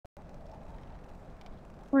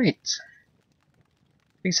Right.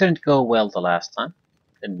 Things didn't go well the last time.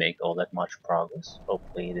 Didn't make all that much progress.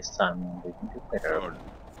 Hopefully this time we can do better. Good.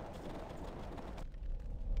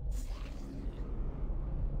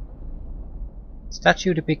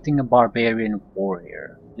 Statue depicting a barbarian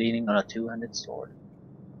warrior leaning on a two-handed sword.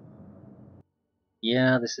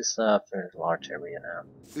 Yeah, this is a fairly large area now.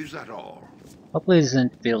 Is that all? Hopefully this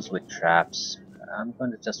isn't filled with traps. I'm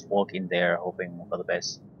going to just walk in there hoping for the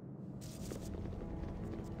best.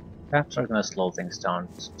 Traps are going to slow things down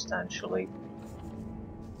substantially.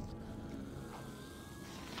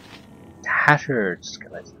 Tattered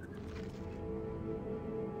skeleton.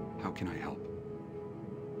 How can I help?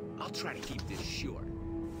 I'll try to keep this short.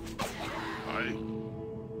 Aye.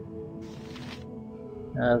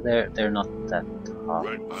 They're not that tough.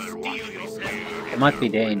 Right, I'll watch you. They might be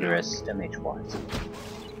dangerous damage-wise.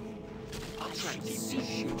 I'll try to keep this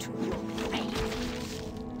short.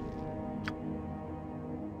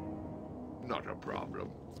 Not a problem.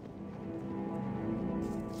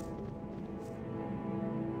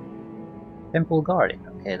 Temple Guardian.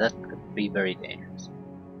 Okay, that could be very dangerous.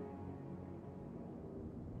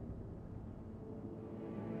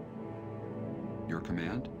 Your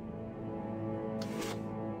command?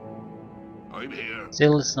 I'm here.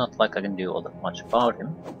 Still, it's not like I can do all that much about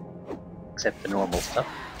him, except the normal stuff.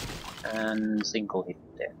 And single hit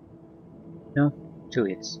there. No, 2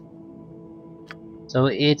 hits. So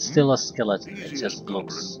it's still a skeleton, it just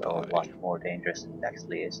looks a lot more dangerous than it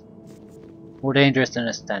actually is. More dangerous than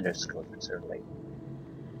a standard skeleton, certainly.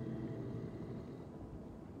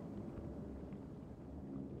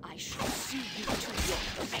 I shall see you to your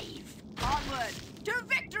grave. Onward to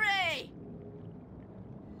victory!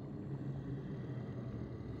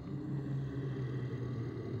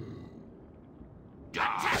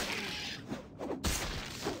 Die.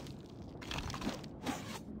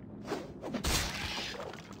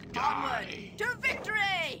 Onward to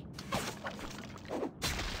victory!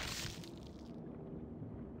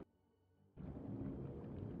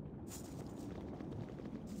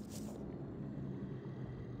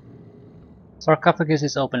 Sarcophagus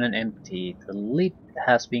is open and empty. The lid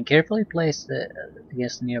has been carefully placed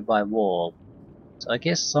against a nearby wall. So I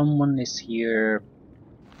guess someone is here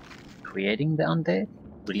creating the undead?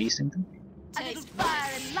 Releasing them? A little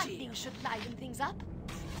fire and lightning should liven things up.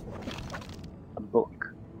 A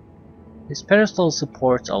book. This pedestal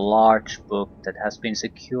supports a large book that has been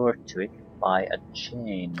secured to it by a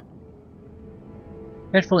chain.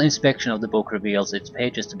 Careful inspection of the book reveals its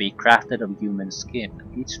pages to be crafted of human skin.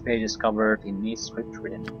 Each page is covered in neat script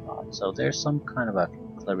written in blood. So there's some kind of a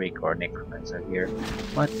cleric or necromancer here.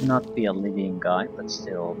 Might not be a living guy, but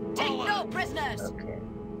still. Take no prisoners! Okay.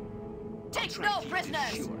 Take no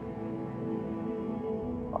prisoners!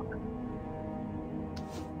 Fuck.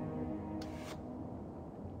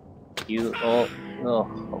 You oh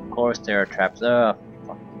of course there are traps. Fuck.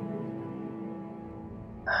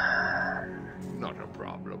 Not a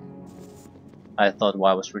problem. I thought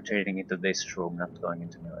while I was retreating into this room, not going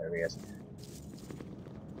into new areas.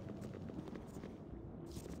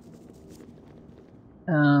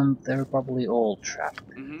 They're probably all trapped.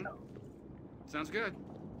 Mm-hmm. Sounds good.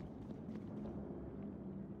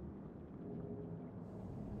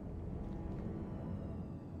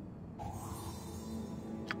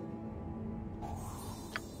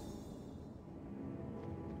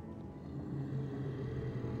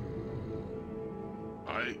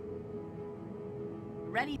 Aye.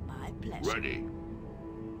 Ready, my pleasure. Ready.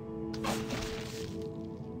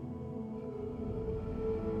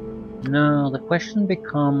 No, the question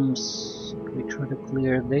becomes, do we try to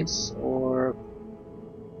clear this or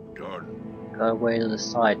Done. go away to the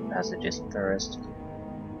side passages first?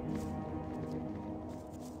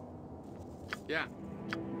 Yeah.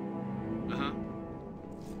 Uh-huh.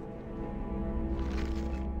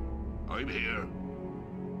 I'm here.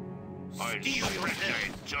 I Steal your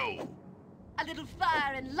say so. A little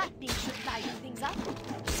fire and lightning should liven things up.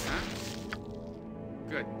 Huh?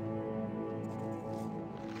 Good.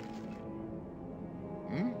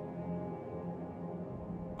 Hmm?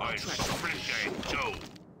 I say so.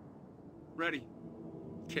 Ready.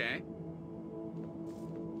 Okay.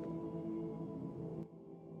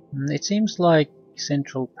 It seems like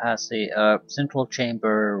central passage, central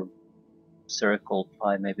chamber circled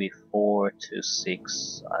by maybe 4 to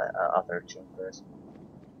 6 other chambers.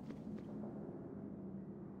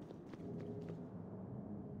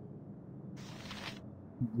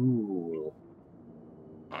 Ooh.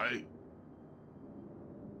 Aye.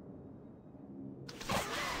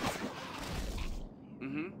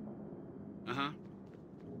 Mm-hmm. Uh-huh.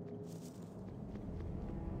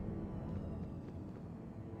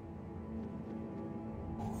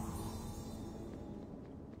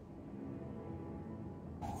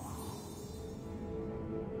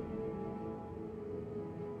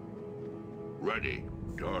 Ready.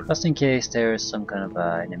 Done. Just in case there's some kind of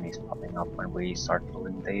enemies popping up when we start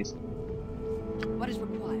pulling these. What is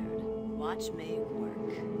required? Watch me work.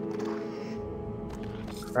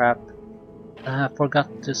 Crap. I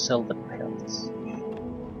forgot to sell the pelts.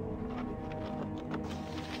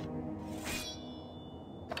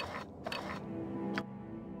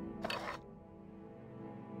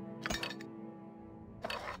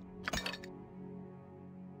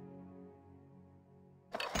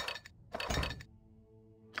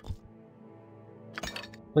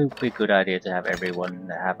 It would be a good idea to have everyone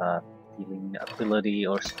have a healing ability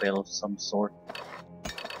or spell of some sort.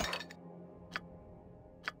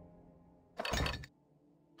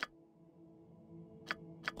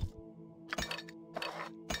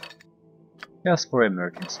 Just for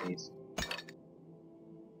emergencies.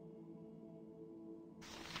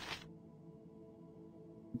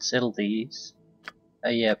 Sell these.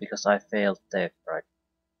 Yeah, because I failed there, right?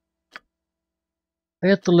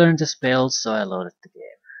 Failed to learn the spells, so I loaded the game.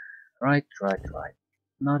 Right.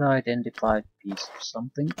 Not identified piece of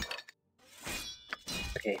something.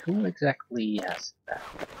 Okay, who exactly has that?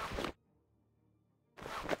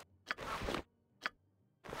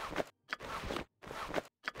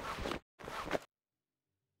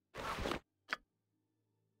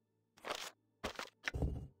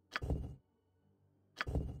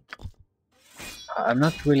 I'm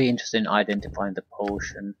not really interested in identifying the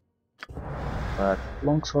potion, but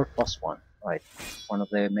longsword +1. Right, one of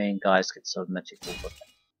the main guys gets a magical weapon.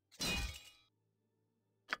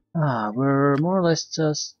 We're more or less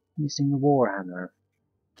just missing a warhammer.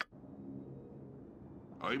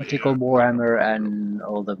 Magical warhammer and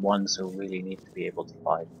all the ones who really need to be able to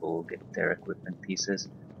fight will get their equipment pieces.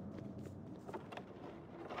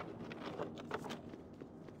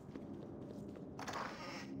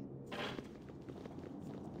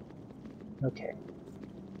 Okay.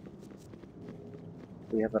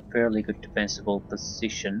 We have a fairly good defensible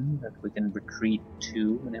position that we can retreat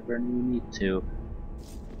to whenever we need to.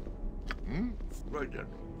 Right then.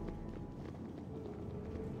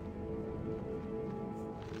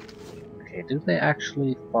 Okay, do they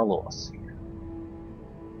actually follow us here?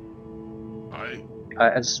 Aye.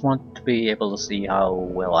 I just want to be able to see how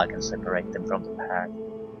well I can separate them from the pack.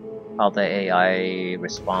 How the AI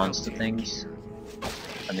responds to things.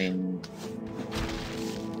 I mean,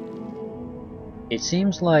 it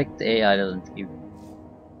seems like the AI doesn't give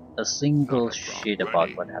a single shit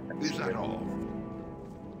about what happens Is that here. all?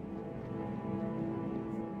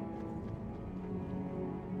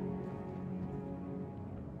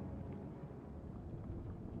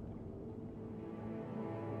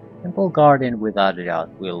 Temple Guardian without a doubt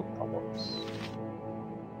will follow us.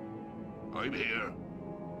 I'm here.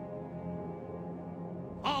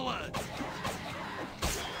 Forward!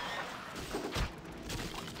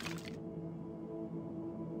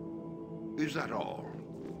 Is that all?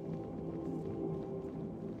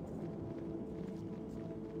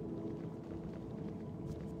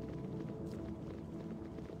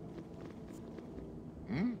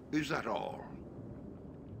 Is that all?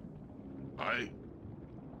 Aye.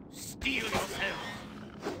 Steel yourself!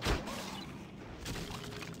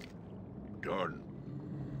 Done.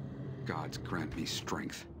 Gods grant me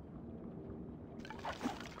strength.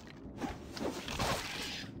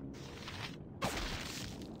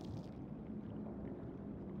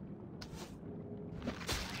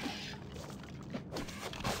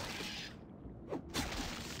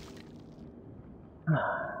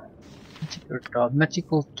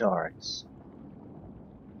 Magical darts.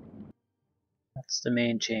 That's the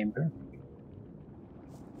main chamber.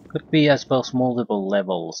 Could be, I suppose, multiple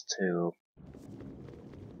levels too.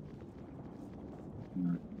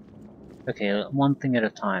 Okay, one thing at a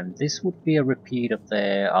time. This would be a repeat of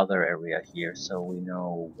the other area here, so we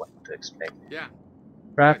know what to expect. Yeah.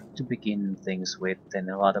 Craft to begin things with, and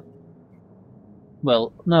a lot of...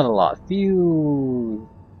 well, not a lot. Few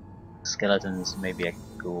skeletons, maybe a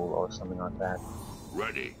ghoul or something like that.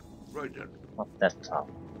 Ready. Right then. Not that tough.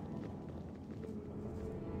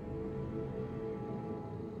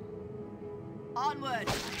 Onward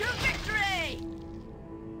to victory!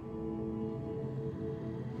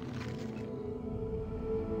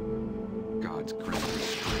 Gods grant me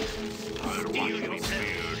strength. I'll watch you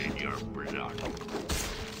beard in your blood.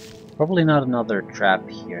 Probably not another trap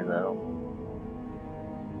here, though.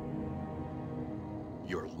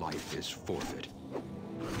 Your life is forfeit.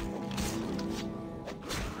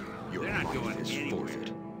 Your They're not life going is anywhere.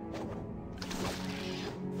 forfeit.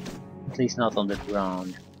 At least not on the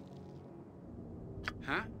ground.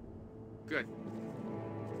 Huh? Good.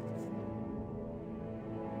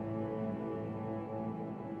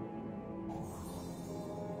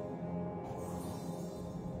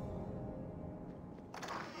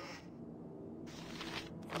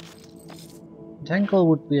 Tangle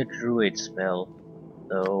would be a druid spell,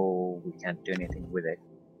 though we can't do anything with it.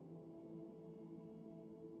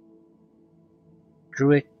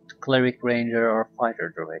 Druid, cleric, ranger, or fighter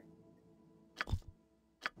druid.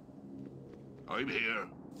 I'm here.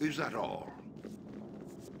 Is that all?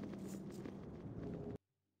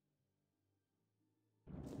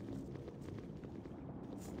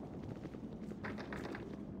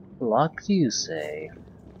 Locked, you say?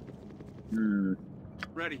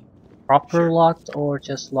 Ready. Proper Sure. locked or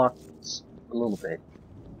just locked a little bit?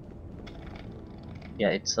 Yeah,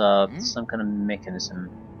 it's some kind of mechanism.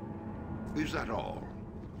 Is that all?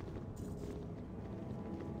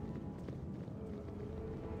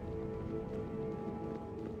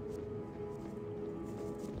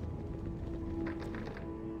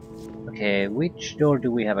 Okay, which door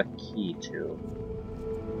do we have a key to?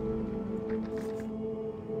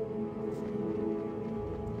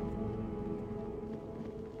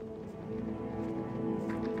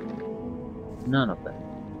 None of them.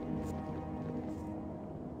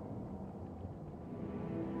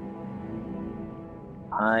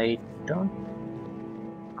 I don't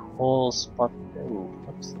call spot. Oh,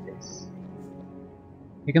 what's this?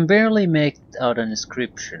 You can barely make out an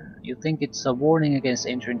inscription. You think it's a warning against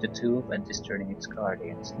entering the tomb and disturning its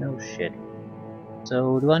guardians. No shit.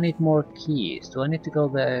 So, do I need more keys? Do I need to go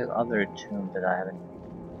to the other tomb that I haven't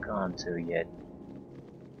gone to yet?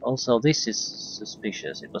 Also, this is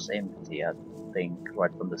suspicious. It was empty, I think,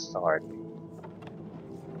 right from the start.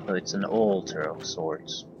 So it's an altar of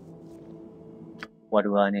sorts. What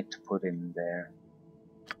do I need to put in there?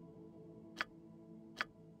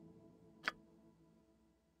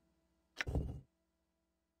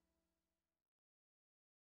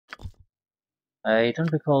 I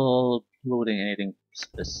don't recall looting anything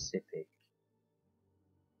specific.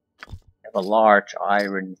 I have a large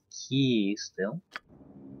iron key still.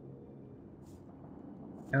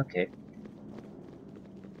 Okay.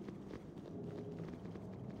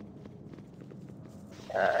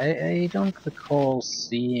 I don't recall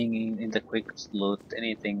seeing in the quick loot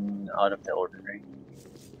anything out of the ordinary.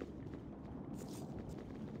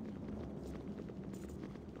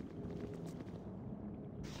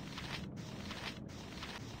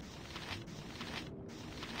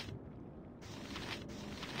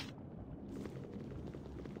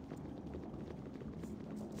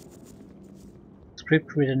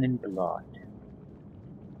 Script written in blood.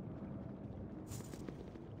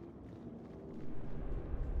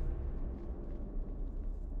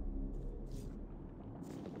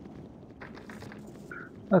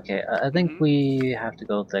 Okay, I think we have to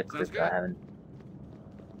go to the crypt. I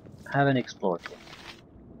haven't explored yet.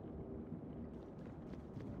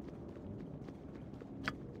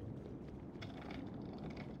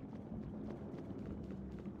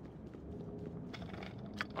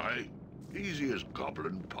 Aye. Easy as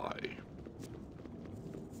goblin pie.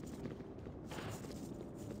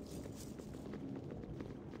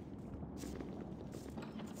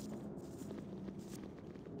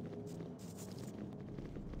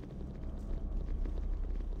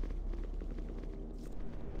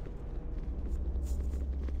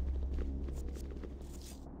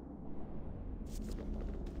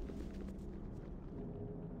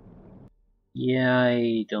 Yeah,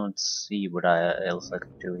 I don't see what else I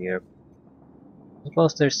could do here. I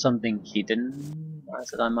suppose there's something hidden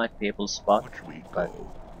that I might be able to spot, Watch me but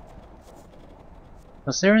go.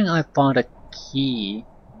 considering I found a key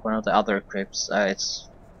in one of the other crypts, it's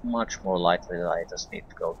much more likely that I just need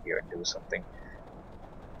to go here and do something.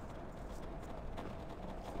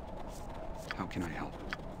 How can I help?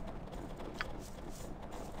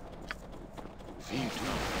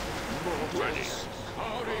 Ready.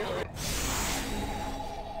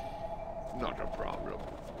 Not a problem.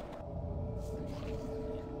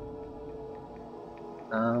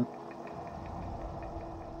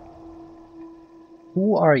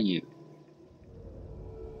 Who are you?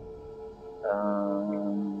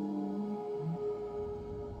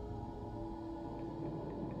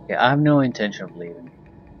 Yeah, I have no intention of leaving.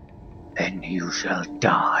 Then you shall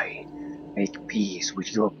die. Make peace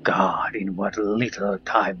with your God in what little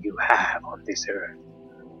time you have on this earth.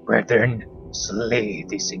 Brethren, slay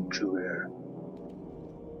this intruder.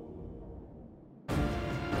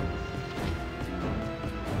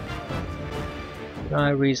 Can I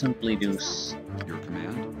reasonably do Your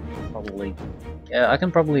command? probably? Yeah, I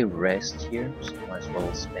can probably rest here, so might as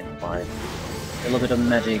well spend my little bit of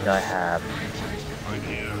magic I have. I'm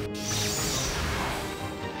here.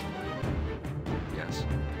 Yes.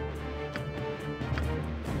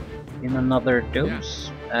 In another dose?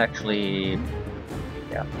 Actually,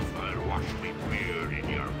 yeah. I'll wash me beard in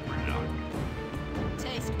your blood.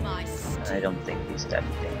 Taste my nice. I don't think he's that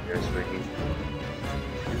dangerous really.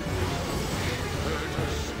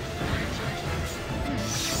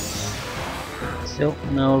 Still,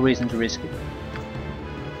 no reason to risk it.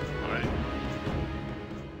 Aye.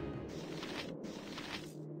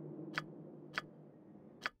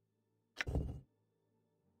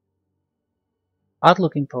 Odd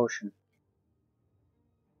looking potion.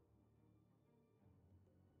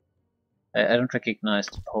 I don't recognize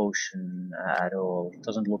the potion at all. It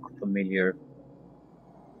doesn't look familiar.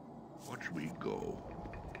 Watch me go.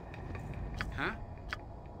 Huh?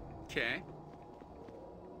 Okay.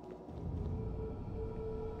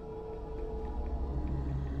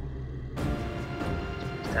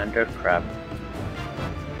 Standard crab.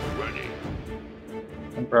 Ready.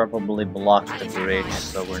 Can probably block the bridge,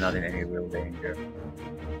 so we're not in any real danger.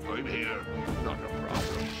 I'm here. Not a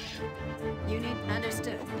problem. Unit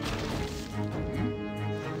understood.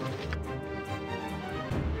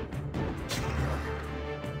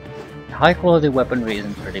 High quality weaponry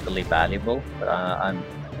isn't particularly valuable, but I'm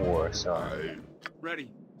poor, so Aye.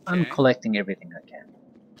 Ready. I'm Okay. collecting everything I can.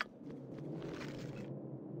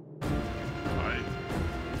 Aye.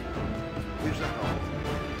 Is that all?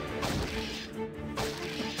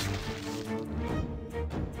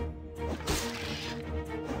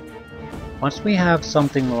 Once we have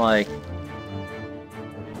something like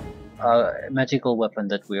a magical weapon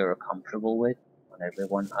that we are comfortable with on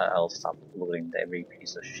everyone, I'll stop looting every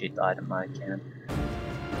piece of shit item I can.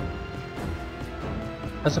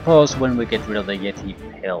 I suppose when we get rid of the Yeti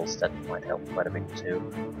pills, that might help quite a bit too.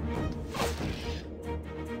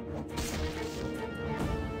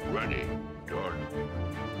 Ready. Done.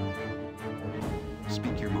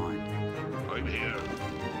 Speak your mind. I'm here.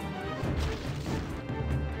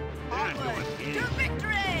 Onward to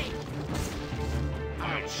victory!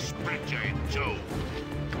 I'll split you in two.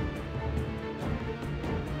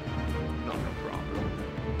 Not a problem.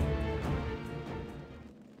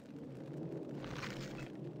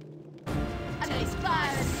 Taste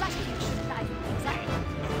fire and lightning should guide you exactly.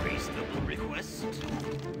 A reasonable request.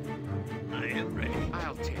 I am ready.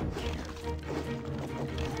 I'll take care.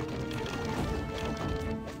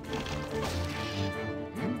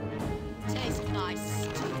 Taste nice.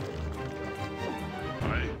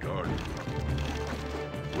 Aye, done.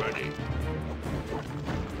 Ready.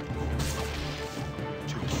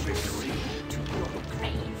 To victory. To your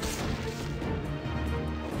grave.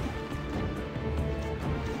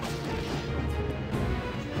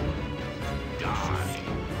 Die.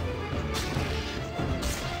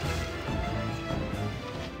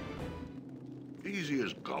 Easy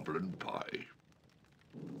as goblin pie.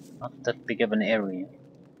 Not that big of an area.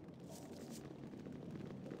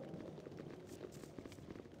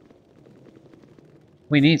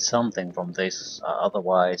 We need something from this,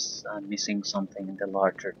 otherwise I'm missing something in the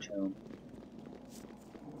larger tomb.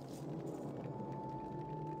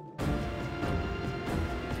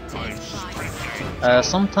 Taste nice.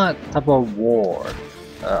 Some type of ward.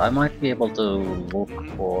 I might be able to look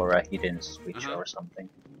for a hidden switch or something.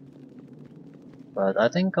 But I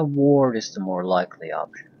think a ward is the more likely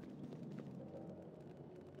option.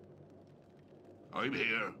 I'm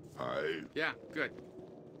here. Aye. Yeah, good.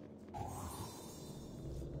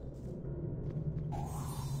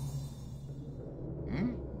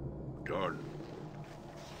 Hmm? Done.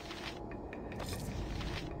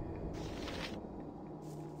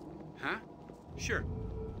 Huh? Sure.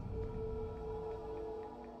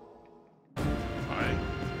 Aye.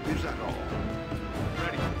 Is that all?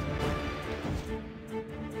 Ready.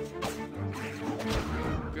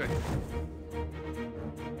 Good.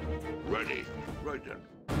 Ready. Right then.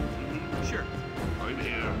 Sure. I'm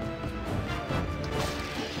here.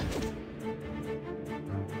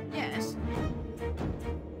 Yes.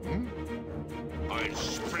 Hmm? I'll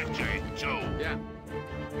split you in two. Yeah.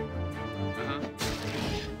 Uh-huh.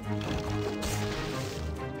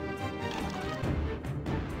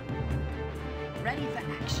 Ready for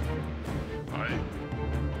action. Aye.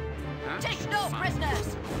 Huh? Take no Fine. prisoners!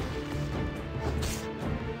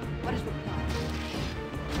 What is required?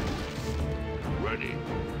 Ready.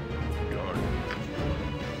 Done.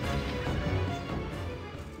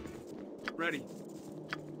 Ready.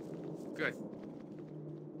 Good.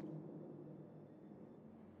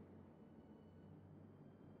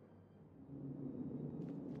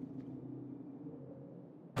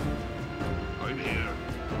 I'm here.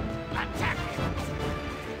 Attack!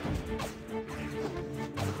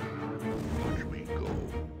 Watch me go.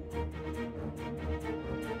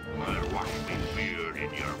 I'll wash me beard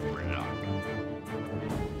in your blood.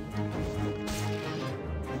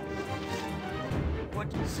 What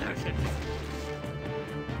certainly?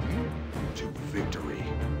 To victory.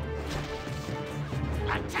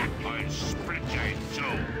 Springtime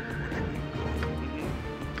Joe.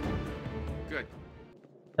 Good.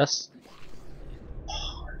 Just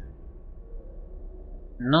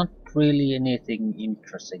not really anything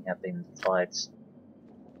interesting happening in the fights.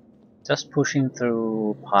 Just pushing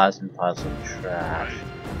through piles and piles of trash.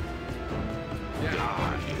 Yeah.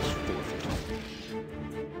 God is forfeit.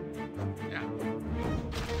 Yeah.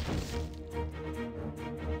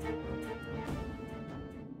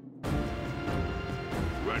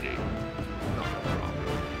 Ready. Not a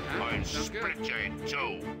problem. Huh? I'm Sounds good. Springtime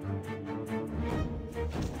Joe.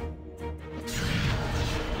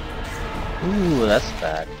 Ooh, that's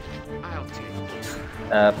bad. I'll take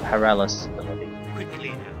it. Paralysis ability. Quickly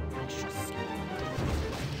now, I shall see.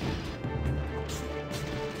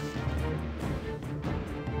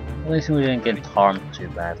 At least we didn't get harmed too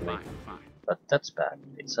badly, Fine, fine. but that's bad.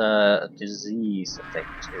 It's a disease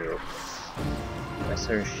effect too.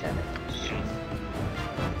 Lesser shadows. Yes.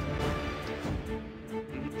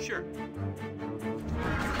 Sure.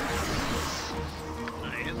 I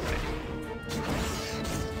am ready.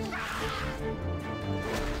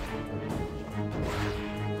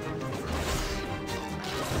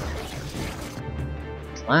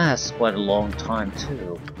 It lasts quite a long time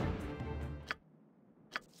too.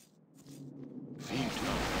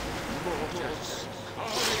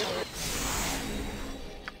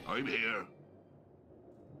 I'm here.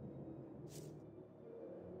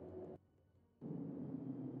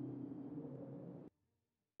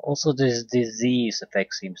 Also, this disease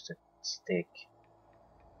effect seems to stick.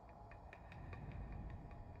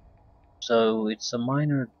 So it's a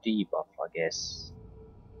minor debuff, I guess.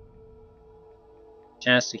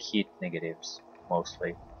 Chance to hit negatives,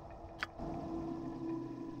 mostly.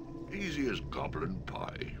 Easy as goblin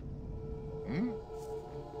pie. Hmm?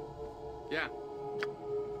 Yeah.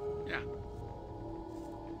 Yeah.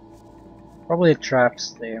 Probably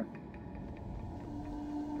traps there.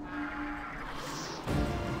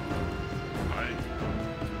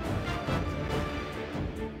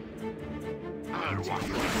 I'll wash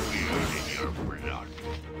your beard in your blood.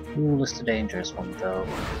 Ooh, is the dangerous one though.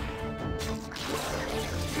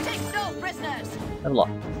 Take no prisoners! Level up.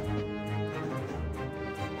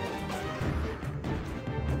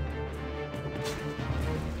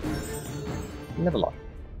 Level up.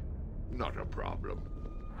 Not a problem.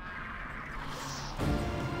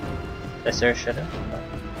 Lesser shadow.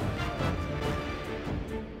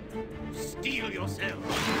 Steel yourself.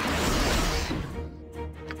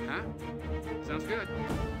 Huh? Sounds good.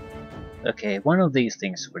 Okay, one of these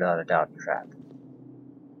things without a doubt trap.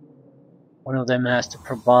 One of them has to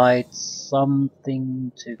provide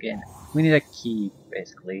something to gain. We need a key,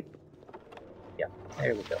 basically. Yeah,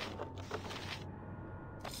 there we go.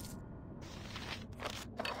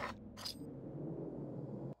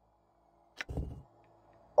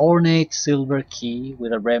 Ornate silver key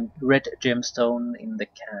with a red gemstone in the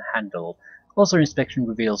handle. Closer inspection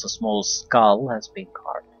reveals a small skull has been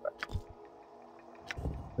carved.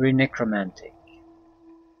 Very necromantic.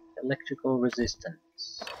 Electrical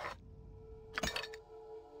resistance.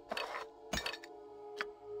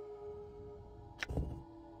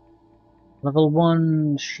 Level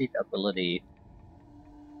 1 sheet ability.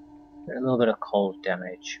 A little bit of cold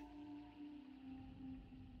damage.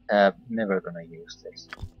 Never gonna use this.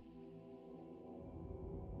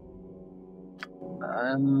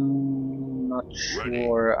 I'm not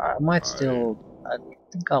sure. I might still. I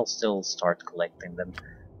think I'll still start collecting them.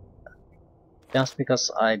 Just because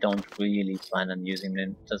I don't really plan on using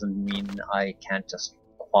them doesn't mean I can't just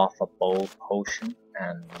quaff a bow potion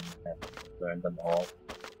and learn them all.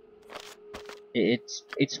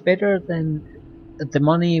 It's better than the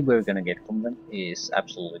money we're gonna get from them is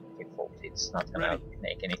absolutely default. It's not gonna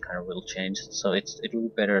make any kind of real change, so it'll be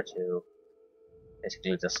better to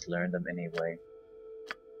basically just learn them anyway.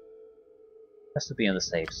 Has to be on the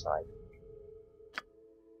safe side.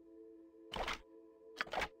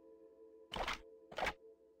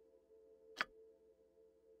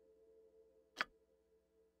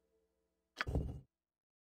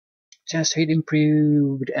 Chance to hit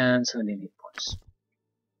improved and 17 hit points.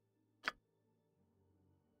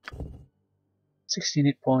 16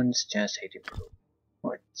 hit points, chance to hit improved.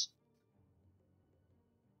 Right.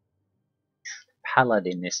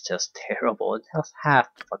 Paladin is just terrible. It has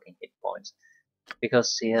half the fucking hit points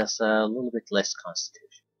because he has a little bit less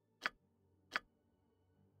constitution.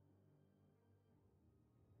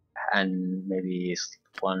 And maybe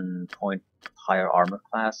 1 point higher armor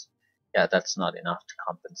class. Yeah, that's not enough to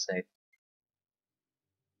compensate.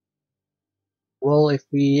 Well, if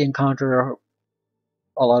we encounter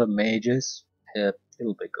a lot of mages,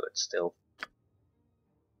 it'll be good still.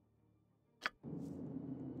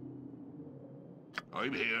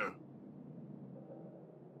 I'm here.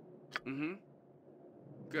 Mm-hmm.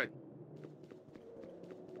 Good.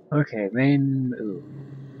 Okay, main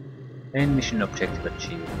mission objective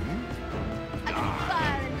achieved. A little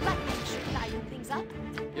fire and lightning should lighten things up.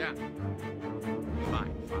 Yeah.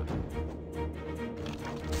 Fine, fine.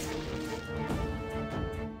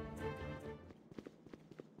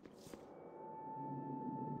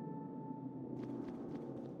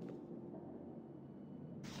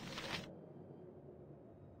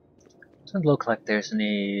 Doesn't look like there's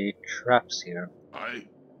any traps here. Aye.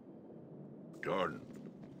 Done.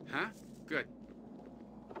 Huh? Good.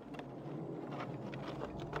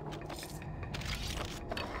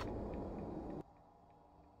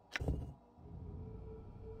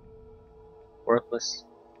 Worthless.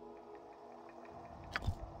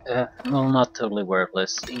 Well, not totally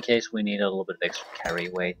worthless. In case we need a little bit of extra carry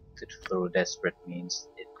weight through desperate means,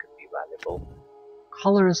 it could be valuable.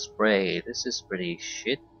 Color spray. This is pretty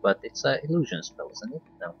shit, but it's a illusion spell, isn't it?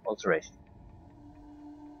 No, alteration.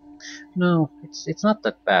 No, it's not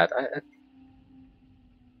that bad.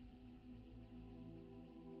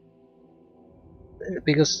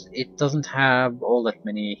 Because it doesn't have all that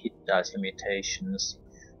many hit dice limitations.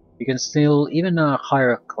 You can still, even a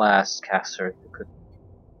higher class caster could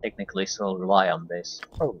technically still rely on this.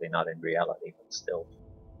 Probably not in reality, but still.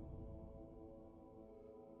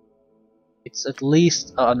 It's at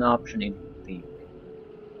least an option in theory.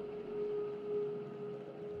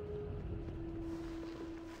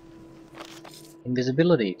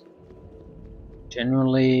 Invisibility.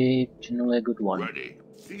 Generally a good one. Ready.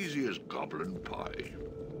 Easy as goblin pie.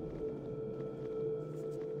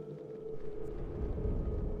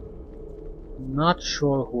 Not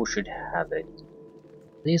sure who should have it.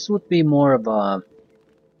 This would be more of a...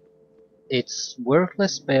 It's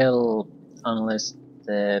worthless spell unless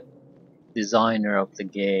the designer of the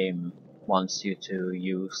game wants you to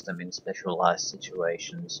use them in specialized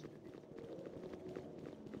situations.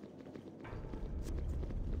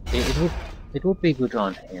 It would be good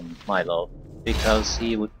on him, Milo, because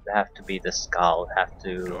he would have to be the scout, have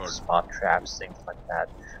to spot traps, things like that.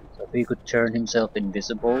 So if he could turn himself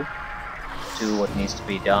invisible, do what needs to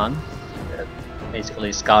be done,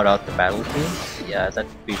 basically scout out the battlefield, yeah, that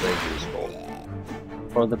would be very useful.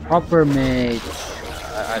 For the proper mage,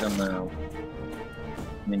 I don't know.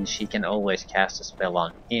 I mean, she can always cast a spell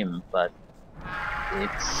on him, but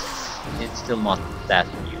it's still not that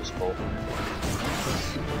useful.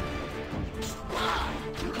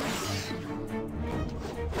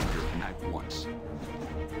 Your command once.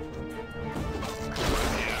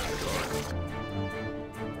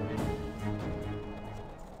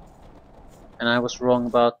 And I was wrong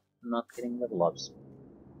about not getting level ups.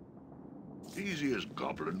 Easy as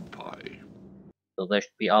goblin pie. So there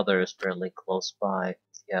should be others fairly close by.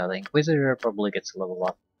 Yeah, the Inquisitor probably gets a level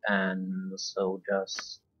up, and so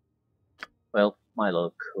does... Well,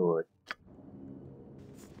 Milo could.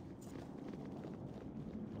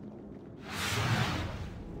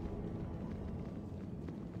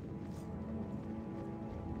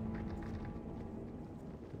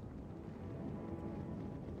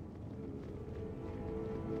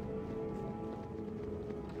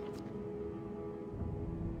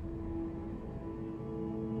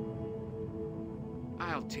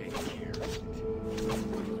 I'll take care of it.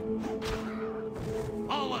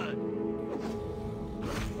 Forward!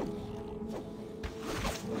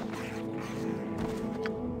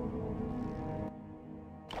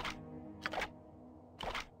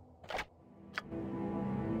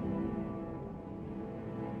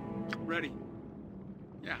 Ready.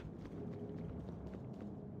 Yeah.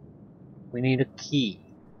 We need a key.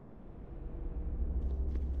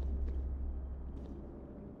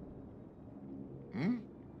 Hmm?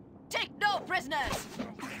 Take no prisoners!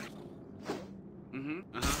 Mm-hmm.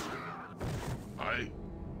 Uh-huh.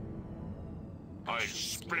 I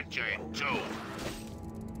split you in two.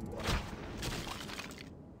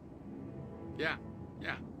 Yeah.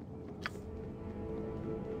 Yeah.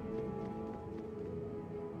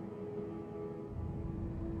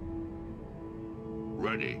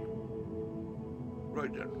 Ready.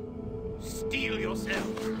 Right then. Steel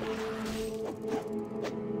yourself!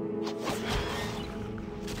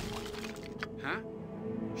 Huh?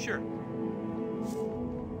 Sure.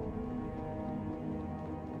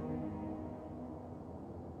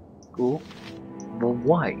 Cool. The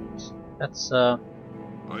white. That's I'm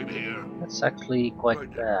here. that's actually quite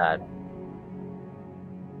Right. bad.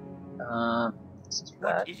 This is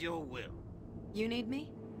bad. What is your will? You need me?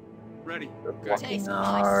 Ready. We're Good. blocking Taste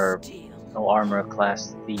our my steel. no armor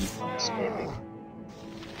class thief from escaping.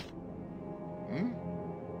 Hmm?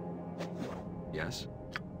 Yes?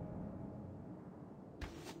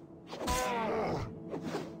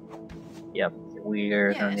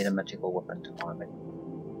 we're gonna need a Yes. magical weapon to arm it.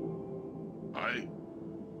 Aye.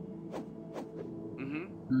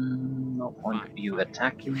 No point Fine, of you fine. You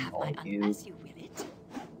attacking have or my you. as you will it.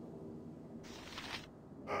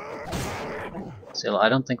 Still, I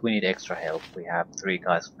don't think we need extra help. We have 3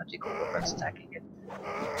 guys with magical weapons attacking it.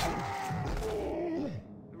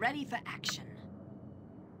 Ready for action.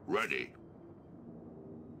 Ready.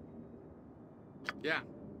 Yeah.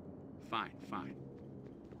 Fine, fine.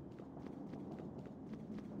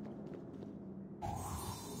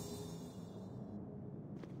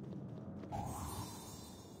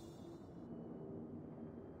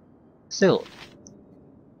 Still,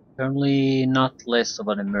 currently not less of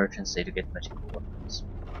an emergency to get magical weapons.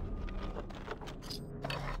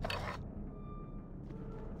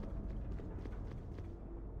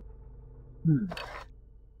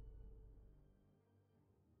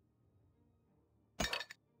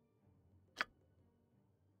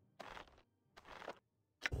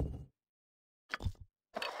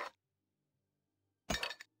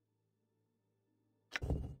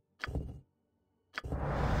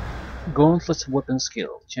 Gauntlet's weapon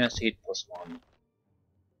skill, chance to hit +1.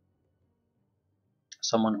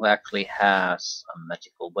 Someone who actually has a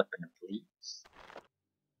magical weapon, please.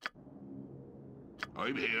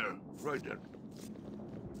 I'm here. Right then.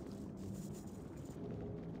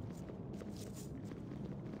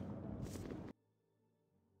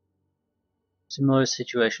 Similar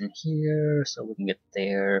situation here, so we can get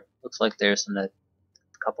there. Looks like there's a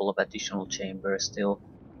couple of additional chambers still.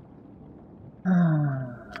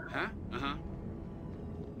 Huh? Uh-huh.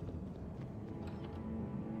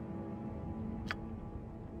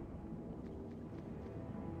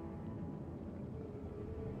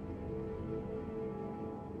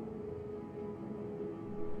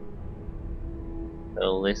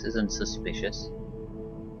 Well, this isn't suspicious.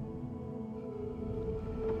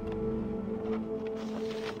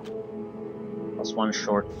 +1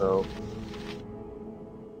 short bow.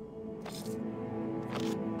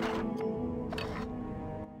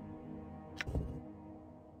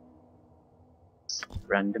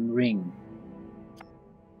 Random ring.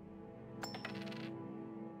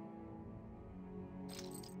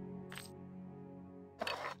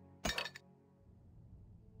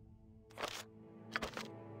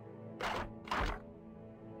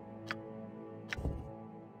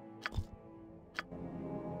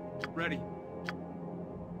 Ready.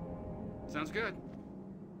 Sounds good.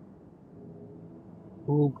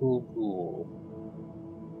 Cool, cool, cool.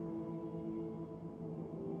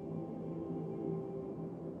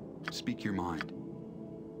 Speak your mind.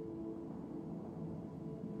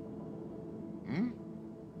 Hmm?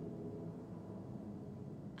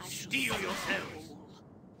 I shall Steel see yourselves. you.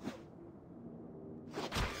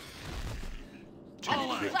 To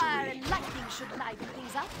Forward. Fire victory. and lightning should liven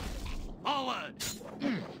things up. Forward.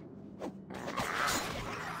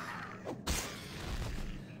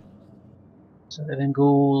 So even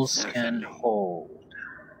ghouls can Certainly. hold.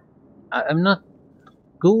 I'm not.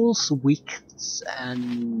 Ghouls, weaks,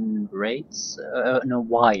 and raids? No,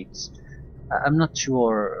 whites. I'm not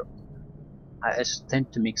sure. I just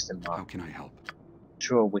tend to mix them How up. can I help?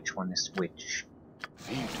 Sure which one is which.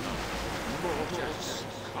 Mortals.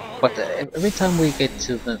 But every time we get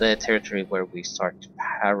to the territory where we start to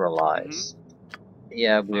paralyze,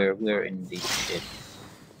 yeah, we're in deep shit.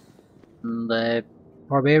 The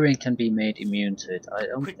barbarian can be made immune to it. I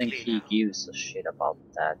don't think Quickly he now. gives a shit about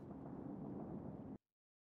that.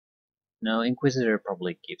 No, Inquisitor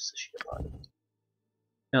probably gives a shit about it.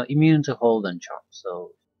 No, immune to hold and charm,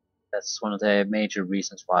 so that's one of the major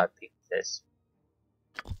reasons why I picked this.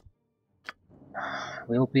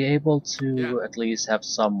 We'll be able to Yeah. at least have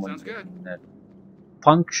someone Sounds who good. can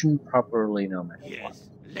function properly no matter what. Yes.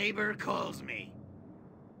 Labor calls me.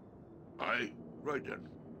 Aye. Right then.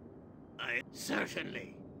 I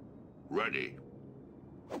certainly. Ready.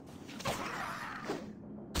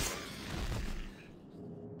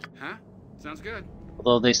 Huh? Sounds good.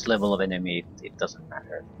 Although this level of enemy, it doesn't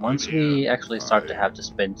matter. Once here. we actually start to Aye. have to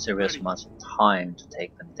spend serious Ready. amounts of time to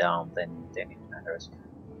take them down, then it matters.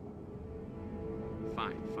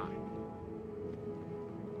 Fine, fine.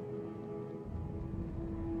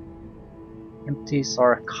 Empty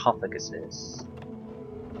sarcophaguses.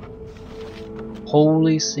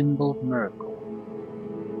 Holy symbol of miracle.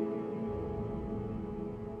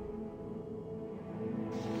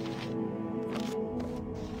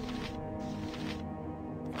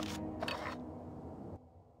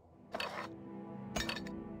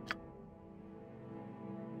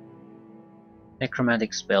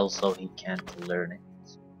 Necromantic spell, so he can't learn it.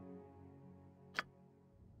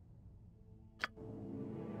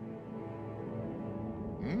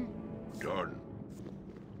 Hmm? Done.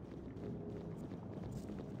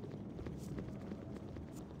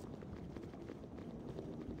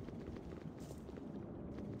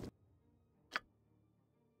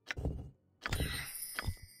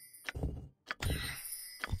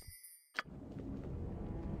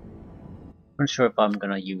 Not sure if I'm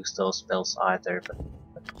gonna use those spells either, but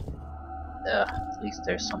at least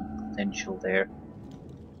there's some potential there.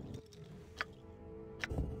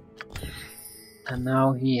 And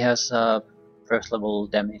now he has a first level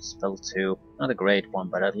damage spell too. Not a great one,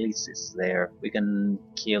 but at least it's there. We can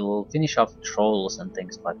finish off trolls and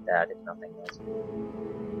things like that, if nothing else.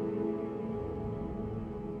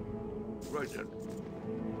 Right then.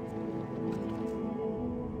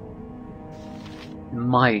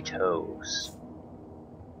 My toes.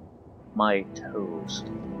 My toes.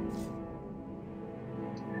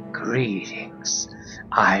 Greetings.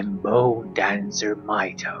 I'm Bone Dancer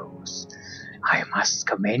Mytos. I must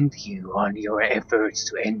commend you on your efforts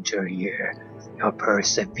to enter here. Your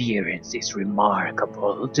perseverance is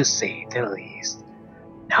remarkable, to say the least.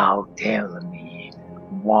 Now tell me,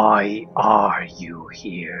 why are you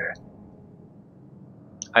here?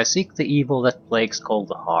 I seek the evil that plagues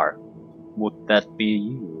Kaldahar. Would that be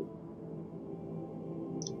you?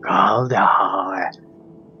 Kaldahar?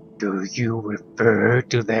 Do you refer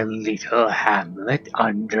to the little hamlet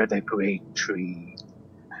under the great tree?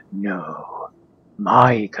 No.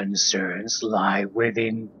 My concerns lie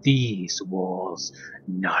within these walls,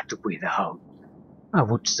 not without. I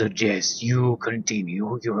would suggest you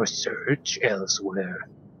continue your search elsewhere.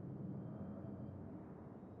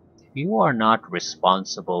 If you are not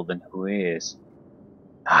responsible, then who is?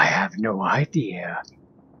 I have no idea.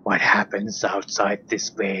 What happens outside this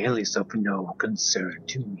veil is of no concern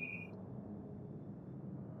to me.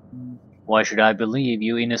 Why should I believe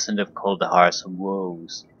you innocent of Kaldahar's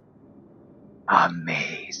woes?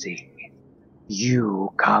 Amazing.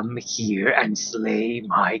 You come here and slay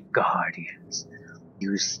my guardians.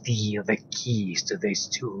 You steal the keys to this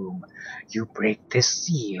tomb. You break the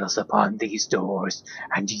seals upon these doors,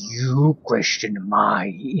 and you question my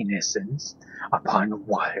innocence. Upon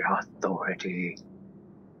what authority?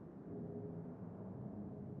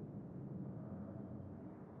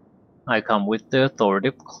 I come with the authority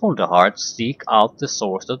of Kaldahar to seek out the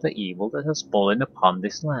source of the evil that has fallen upon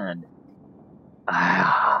this land.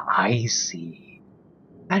 Ah, I see.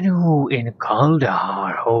 And who in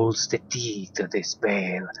Kaldahar holds the key to this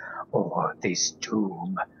veil, or this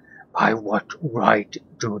tomb? By what right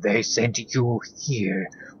do they send you here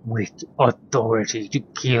with authority to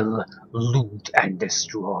kill, loot, and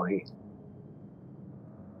destroy?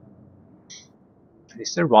 It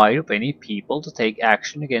is the right of any people to take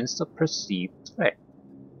action against a perceived threat.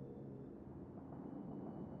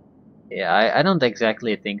 Yeah, I don't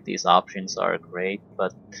exactly think these options are great,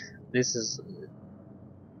 but this is...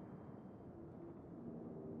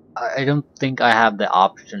 I don't think I have the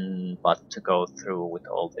option but to go through with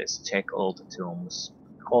all this, check all the tombs,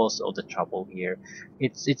 cause all the trouble here.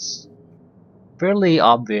 It's fairly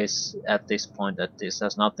obvious at this point that this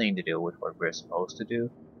has nothing to do with what we're supposed to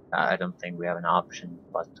do. I don't think we have an option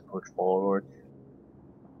but to put forward.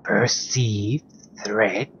 Perceived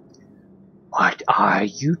threat? What are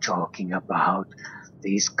you talking about?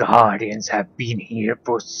 These guardians have been here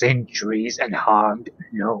for centuries and harmed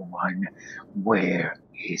no one. Where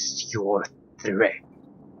is your threat?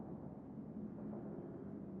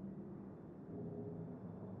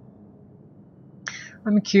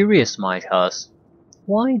 I'm curious, Mighthus.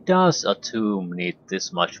 Why does a tomb need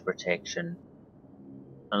this much protection?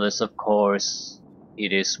 Unless, of course,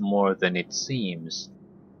 it is more than it seems.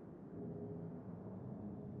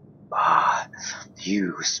 Ah,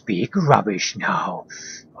 you speak rubbish now.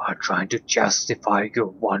 You are trying to justify your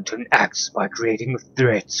wanton acts by creating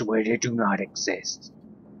threats where they do not exist.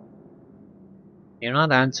 You're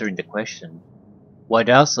not answering the question. Why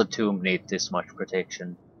does a tomb need this much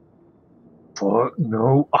protection? For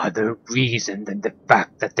no other reason than the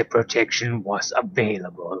fact that the protection was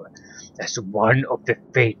available. As one of the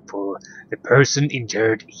faithful, the person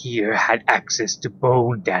interred here had access to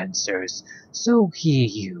bone dancers, so he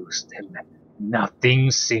used them.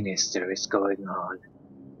 Nothing sinister is going on.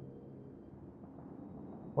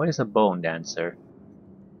 What is a bone dancer?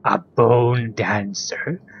 A bone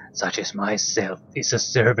dancer, such as myself, is a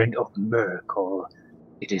servant of Merkel.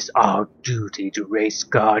 It is our duty to raise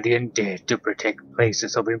guardian dead to protect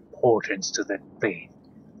places of importance to the faith.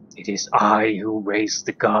 It is I who raised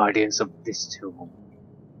the guardians of this tomb.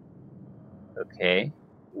 Okay.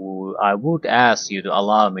 I would ask you to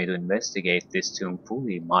allow me to investigate this tomb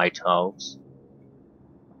fully, Mytos.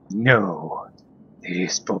 No, it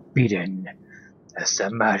is forbidden. As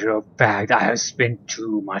a matter of fact, I have spent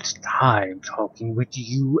too much time talking with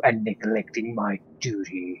you and neglecting my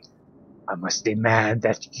duty. I must demand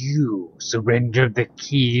that you surrender the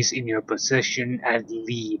keys in your possession and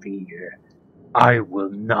leave here. I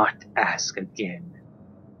will not ask again.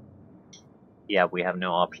 Yeah, we have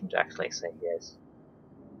no option to actually say yes.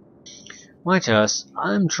 Midas,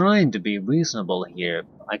 I'm trying to be reasonable here.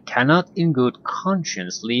 I cannot in good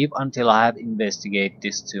conscience leave until I have investigated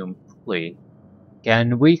this tomb fully.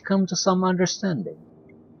 Can we come to some understanding?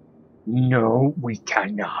 No, we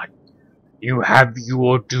cannot. You have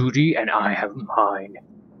your duty and I have mine.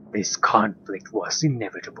 This conflict was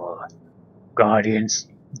inevitable. Guardians,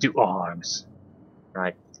 to arms.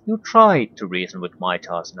 Right. You try to reason with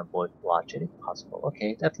Midas and avoid bloodshed if possible.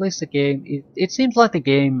 Okay, at least the game... It seems like the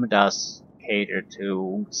game does cater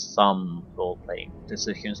to some role-playing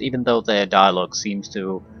decisions, even though the dialogue seems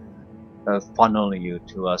to funnel you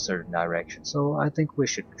to a certain direction. So I think we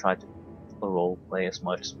should try to roleplay as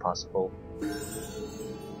much as possible.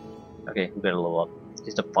 Okay, we gotta level up.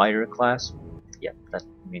 Is the fighter class? Yeah, that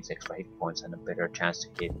means extra hit points and a better chance to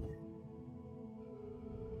hit.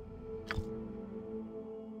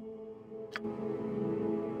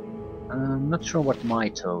 I'm not sure what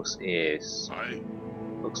Mitos is. Aye.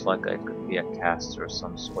 Looks like it could be a caster of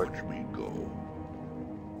some sort. Watch me go.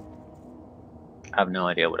 I have no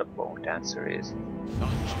idea what a bone dancer is.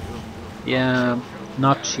 Not you. Yeah,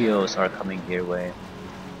 Nachios are coming your way.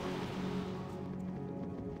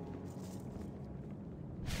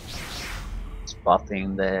 It's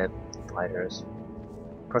buffing the fighters.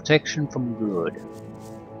 Protection from good.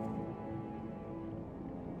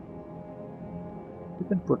 You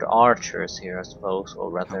can put archers here, I suppose,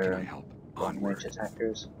 or How can I rather help? long-range Onward.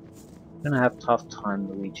 attackers. Gonna have tough time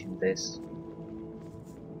reaching this.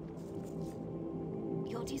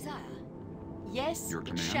 Your desire? Yes, Your it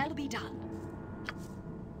command? shall be done.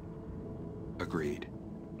 Agreed.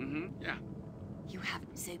 Mm-hmm. Yeah. You have,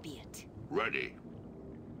 so be it. Ready.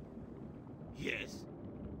 Yes.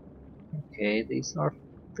 Okay, these are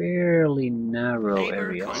fairly narrow Neighbor,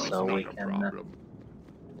 areas, It's so not we a can problem.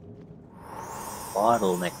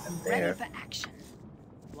 bottleneck them there. Ready for action.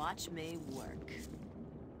 Watch me work.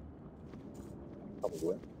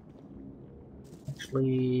 Probably.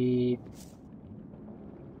 Actually,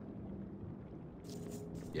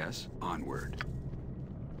 Yes, onward.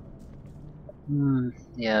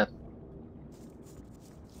 yeah,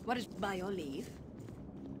 What is by your leave?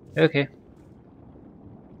 okay.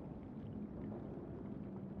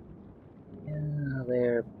 Yeah,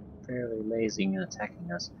 they're fairly lazy in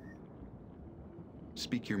attacking us.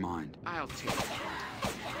 Speak your mind. I'll take it.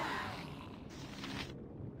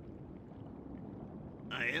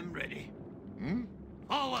 I am ready. Hmm?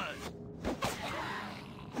 Forward!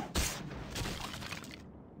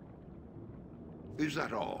 Is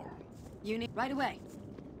that all? You need right away.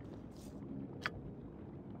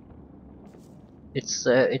 It's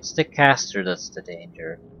the caster that's the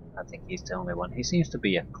danger. I think he's the only one. He seems to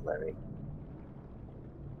be a cleric.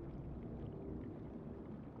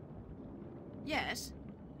 Yes.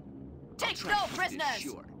 I'll Take try no to keep this prisoners.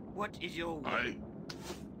 short. What is your will? Aye.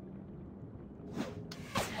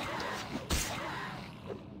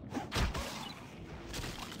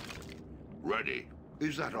 Ready.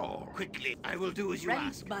 Is that all? Quickly, I will do as you Ready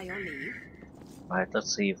ask. by your leave. Right,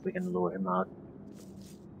 let's see if we can lure him out.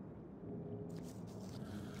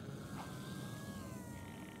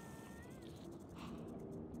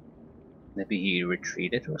 Maybe he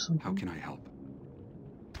retreated or something? How can I help?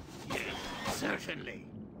 Yes, certainly.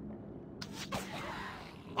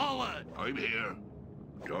 Forward! I'm here.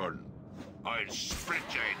 Done. I'll split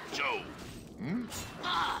you in two. Hmm?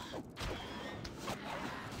 Ah!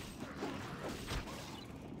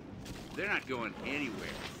 They're not going anywhere.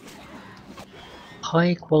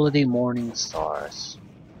 High quality morning stars.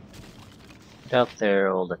 Doubt they're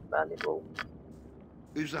all that valuable.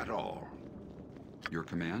 Is that all? Your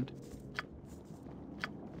command?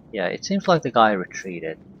 Yeah, it seems like the guy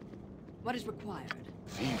retreated. What is required?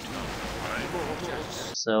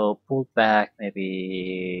 So pull back,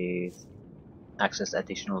 maybe access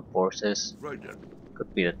additional forces. Right then.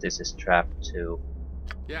 Could be that this is trapped too.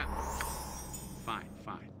 Yeah. Fine,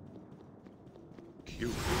 fine. You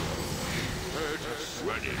heard us.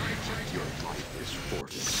 Ready. Your life is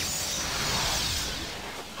forfeit.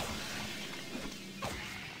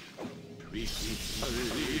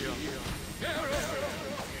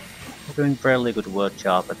 We're doing fairly good work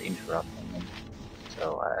job at interrupting him.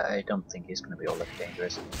 So I don't think he's gonna be all that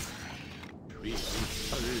dangerous.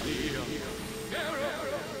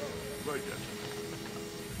 Right then.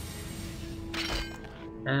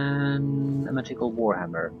 And a magical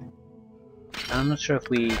warhammer. I'm not sure if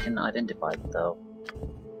we can identify it though.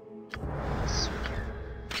 Yes, we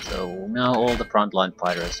can. So now all the frontline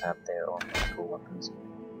fighters have their own magical weapons.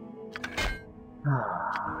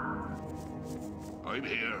 I'm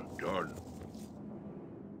here. Done.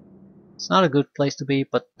 It's not a good place to be,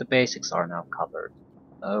 but the basics are now covered.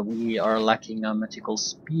 We are lacking a magical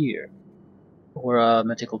spear, or a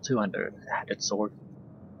magical two-handed sword.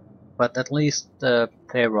 But at least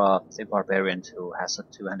Thera, the barbarian, who has a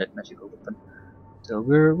two-handed magical weapon, so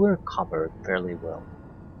we're covered fairly well.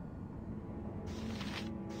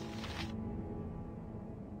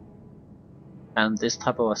 And this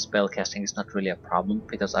type of spell casting is not really a problem,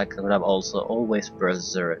 because I could have also always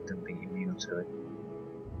berserked and be immune to it.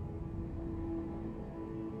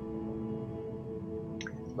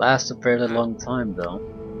 Lasts a fairly long time though.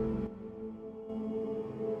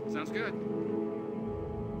 Sounds good.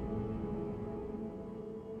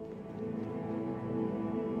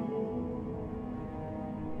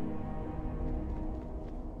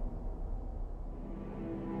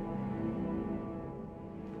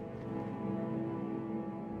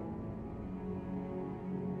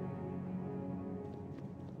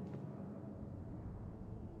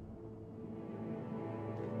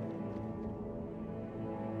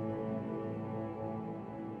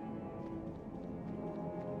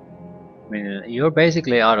 I mean, you're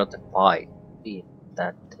basically out of the fight if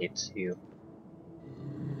that hits you.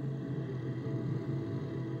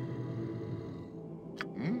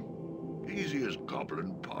 Easy as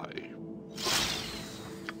goblin pie.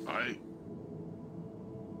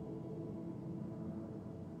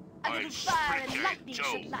 A little fire and lightning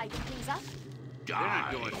should light things up. They're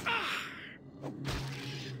not going.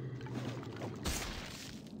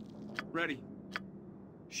 Ready?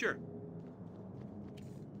 Sure.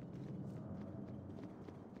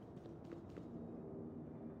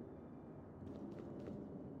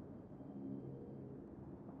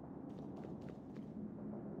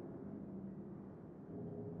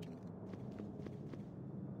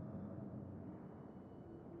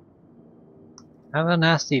 I have a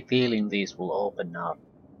nasty feeling these will open up.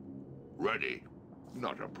 Ready.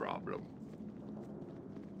 Not a problem.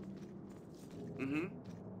 Mm-hmm.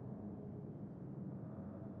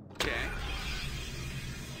 Okay.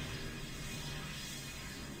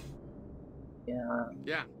 Yeah,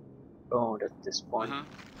 Yeah. boned at this point. Uh-huh.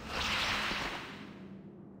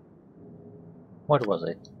 What was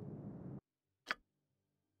it?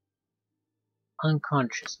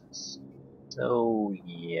 Unconsciousness. So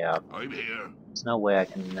yeah, I'm here. there's no way I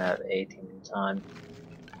can aid him in time.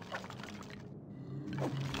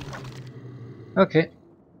 Okay.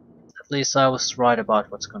 At least I was right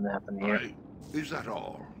about what's going to happen here. Is that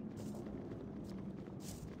all?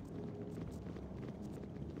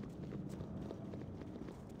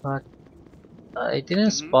 But I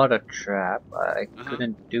didn't spot a trap. I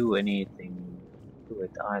couldn't do anything to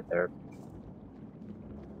it either.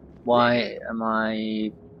 Why am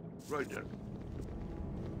I... Right then.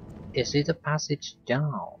 Is it a passage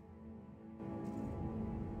down?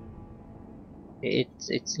 It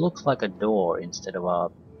looks like a door instead of a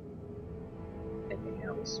anything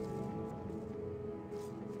else.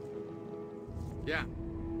 Yeah.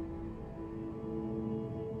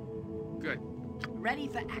 Good. Ready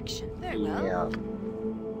for action. Very well. Yeah.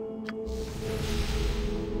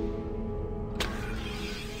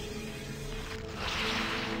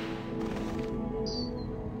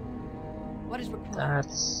 What is required?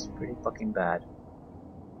 That's pretty fucking bad.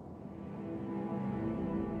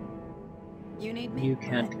 You need me? You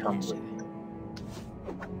can't My come pleasure. with me.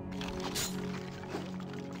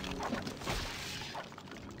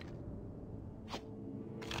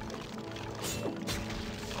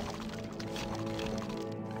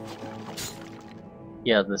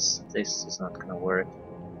 Yeah, this is not gonna work.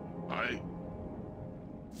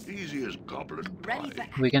 Easy as goblin Ready pie.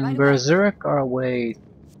 for We can right away. berserk our way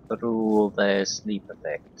through the sleep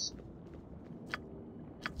effects.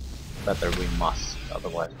 Better we must,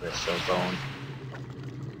 otherwise we're so boned.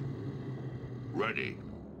 Ready.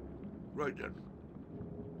 Right then.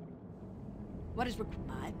 What is required?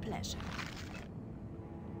 My pleasure.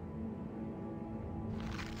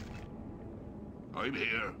 I'm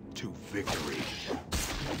here. To victory.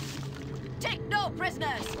 Take no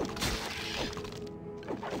prisoners.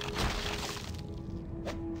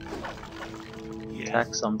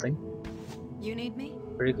 Attack something. You need me?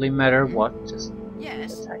 Particularly matter what, just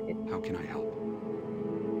Yes. attack it. How can I help?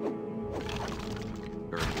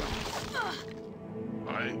 Very well.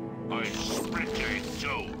 I split in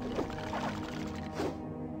two.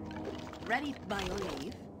 Ready by your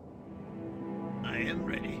leave. I am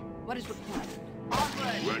ready. What is required?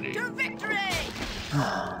 Onward Ready. to victory!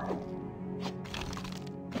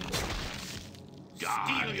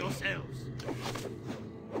 Steel yourselves.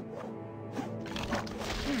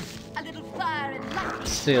 A little fire and lightning.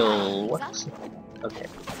 Still, Lights what's it? Okay.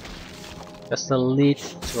 Just a lead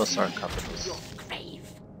to a sarcophagus. Your grave.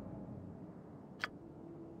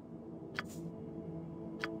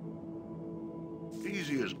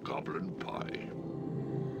 goblin pie.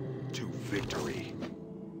 To victory.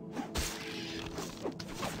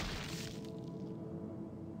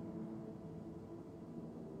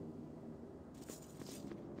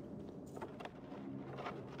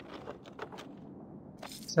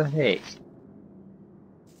 So hey,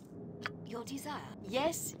 Your desire.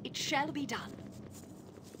 Yes, it shall be done.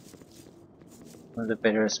 one of the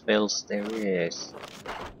better spells there is.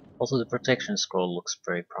 Also, the protection scroll looks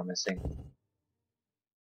very promising.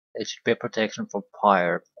 It should be a protection for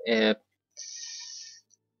Pyre.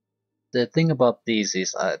 The thing about these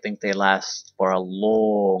is I think they last for a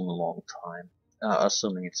long time,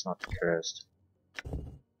 assuming it's not cursed.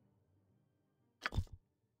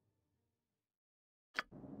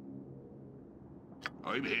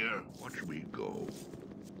 I'm here. Watch me go.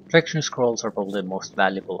 Protection scrolls are probably the most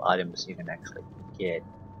valuable items you can actually get.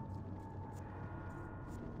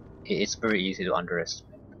 It's very easy to underestimate.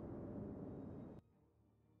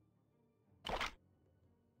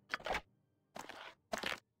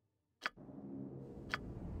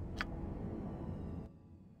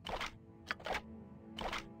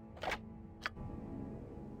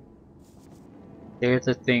 They're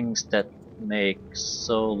the things that make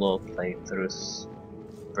solo playthroughs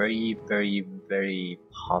very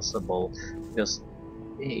possible, because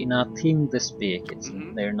in a team this big,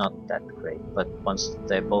 they're not that great, but once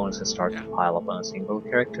the bonuses start to pile up on a single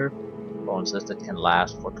character, bonuses that can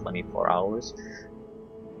last for 24 hours,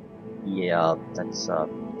 yeah, that's a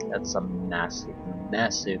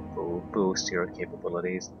massive boost to your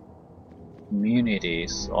capabilities.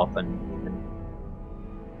 Communities often even.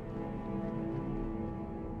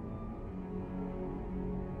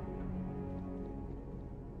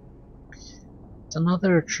 It's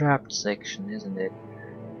another trapped section, isn't it?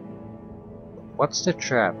 What's the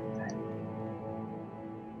trap?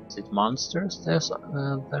 Is it monsters? There's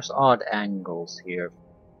odd angles here.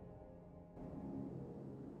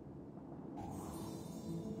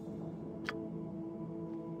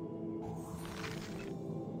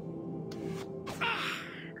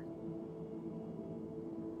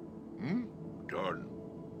 Done.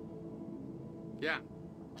 Yeah.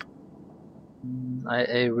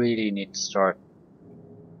 I really need to start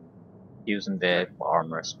using the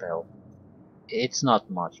armor spell. It's not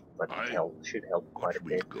much, but it should help quite a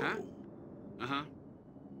bit. Go. Huh? Uh-huh.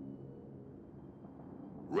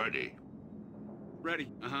 Ready. Ready.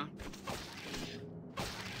 Uh-huh.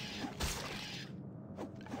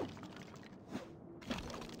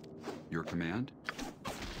 Your command?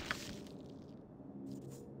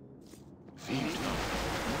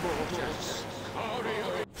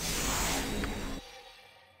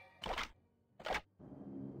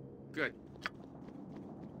 Good.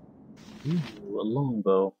 Ooh, a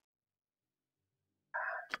longbow.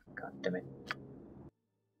 God damn it.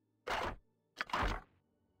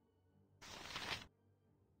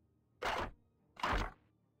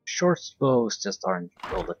 Short bows just aren't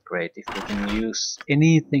all that great. If you can use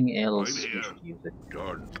anything else, you should use it.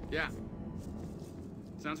 Done. Yeah.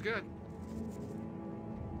 Sounds good.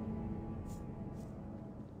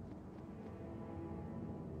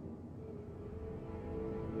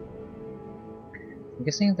 I'm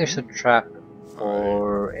guessing there's a trap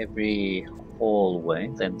for every hallway,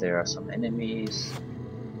 then there are some enemies.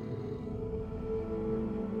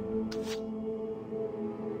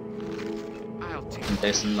 I'll take And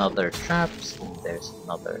there's another trap, and there's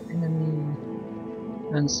another enemy,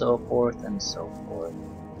 and so forth and so forth.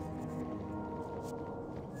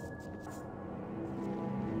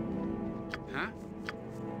 Huh?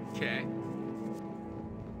 Okay.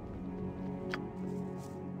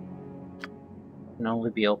 Can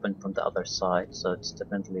only be opened from the other side, so it's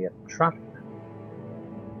definitely a trap.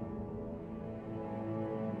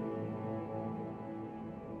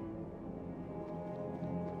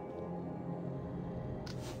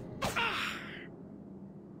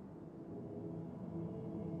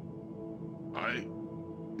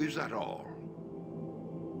 Is that all?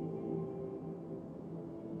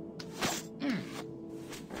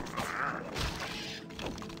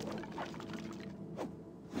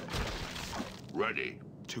 Ready.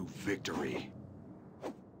 To victory.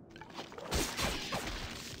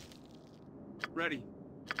 Ready.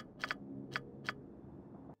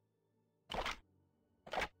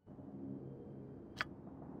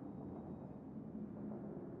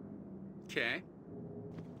 Okay.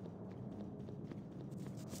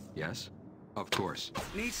 Yes? Of course.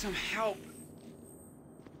 Need some help.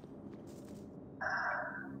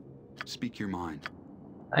 Speak your mind.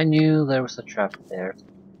 I knew there was a trap there.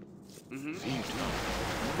 Mm-hmm.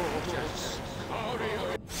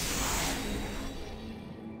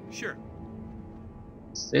 Sure.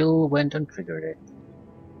 Still went and triggered it.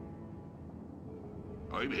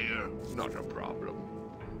 I'm here. Not a problem.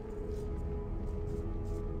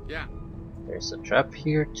 Yeah. There's a trap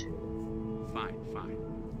here too. Fine, fine.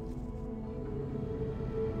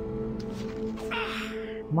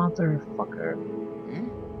 Motherfucker.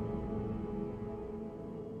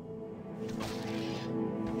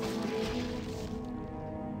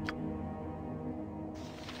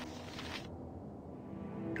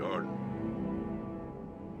 Done.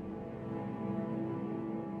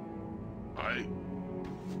 I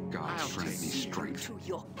God I'll grant me take you strength. To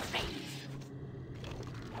your grave.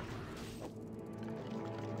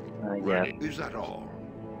 Yeah. ready. Is that all?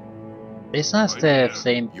 This has I'm the here.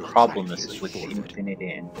 same Your problem fight as is with the forfeit.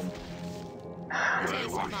 Infinity Engine. Your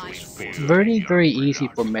Tis life my was fault. fair, Very, young very easy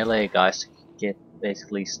for blood. melee guys to get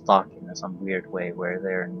basically stuck in some weird way where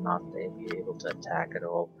they're not able to attack at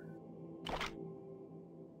all.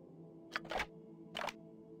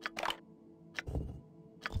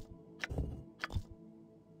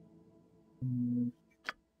 Hmm.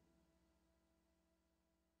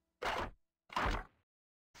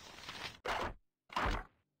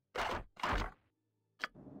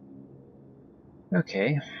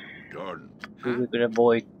 Okay, Done. so Huh? we could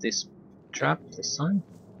avoid this trap this time.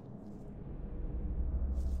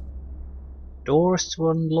 Doors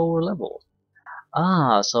to a lower level.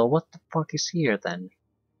 Ah, so what the fuck is here then?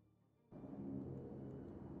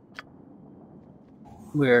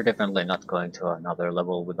 We're definitely not going to another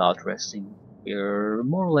level without resting. We're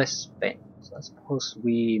more or less spent. So I suppose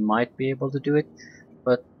we might be able to do it,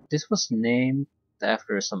 but this was named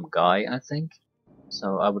after some guy, I think.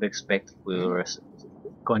 So I would expect we were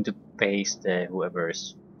going to face the whoever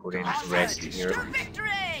is put in God rest grant me here. To strength.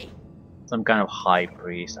 victory! Some kind of high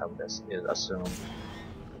priest, I would assume.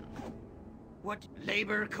 What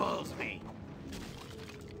labor calls me?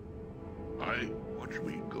 I watch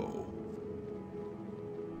me go.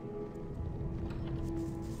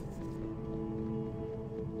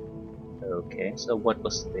 Okay, so what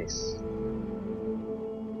was this?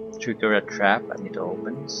 Trigger a trap and it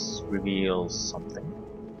opens, reveals something.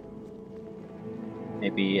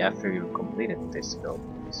 Maybe after you completed this it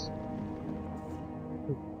opens.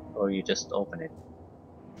 Or you just open it.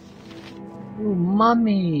 Ooh,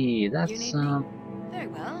 mummy! You That's need me? Very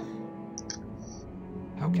well.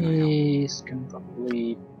 How can I help? he's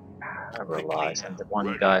completely paralyzed, and the one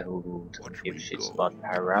Ready. guy who doesn't Watch give me shits go. about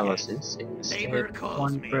paralysis is Labor the calls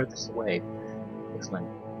one me. furthest away. Excellent.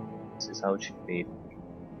 This is how it should be.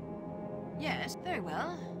 Yes, very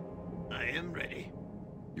well. I am ready.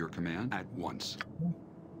 Your command at once.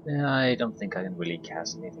 Yeah, I don't think I can really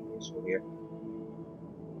cast anything useful here.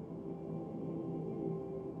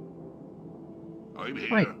 I'm here.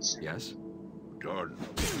 Right. Yes? Done.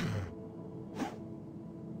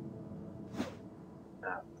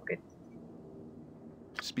 Okay.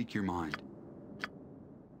 Speak your mind.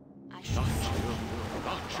 I shall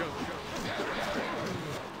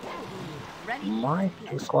ready. Might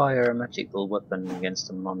Pleasure. require a magical weapon against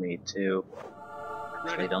the mummy too.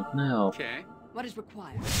 Actually, Ready? don't know. Okay. What is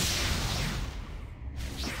required?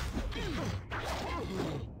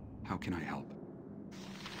 How can I help?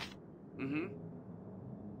 Mm-hmm.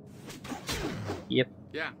 Yep,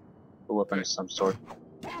 Yeah. a weapon Good. of some sort.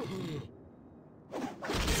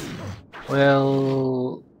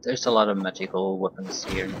 Well, there's a lot of magical weapons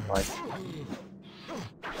here in the fight.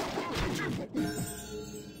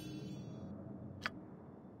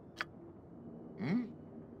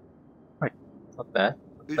 Right, not bad.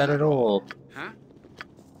 Not Is bad that at all. Huh?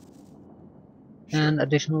 An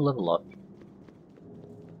additional level up.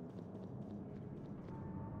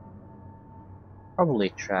 Probably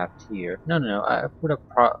trapped here. No, I would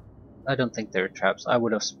have I don't think they're traps. I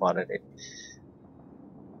would have spotted it.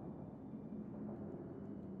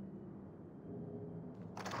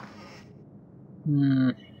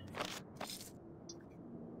 Hmm.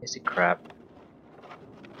 Is it crap?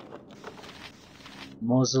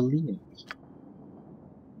 Mausoleum.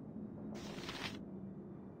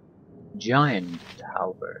 Giant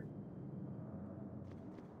tower.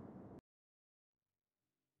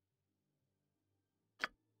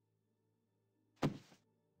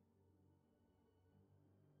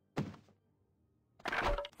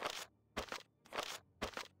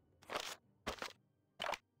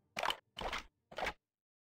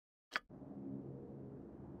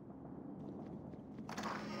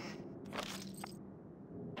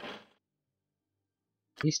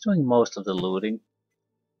 He's doing most of the looting,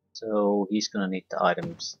 so he's gonna need the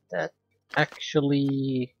items that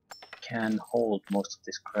actually can hold most of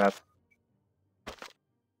this crap.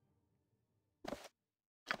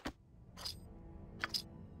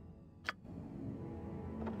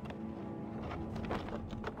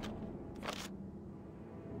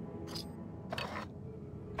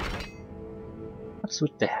 What's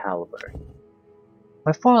with the halberd?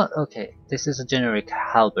 By far, okay, this is a generic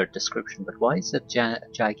halberd description, but why is it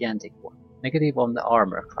gigantic one? Negative on the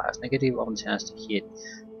armor class, negative on chance to hit.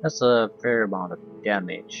 That's a fair amount of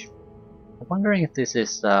damage. I'm wondering if this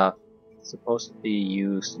is supposed to be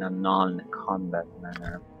used in a non-combat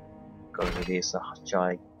manner, because it is a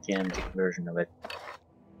gigantic version of it.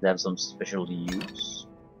 They have some special use.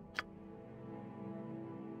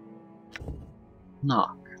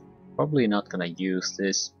 Knock. Probably not gonna use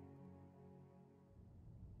this.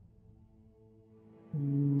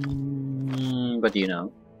 But you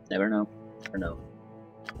know, never know. Never know.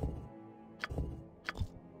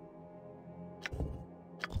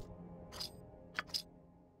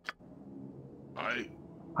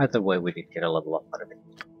 Either way, we did get a level up out of it.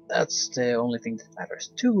 That's the only thing that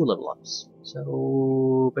matters. 2 level ups.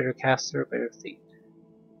 So, better caster, better thief.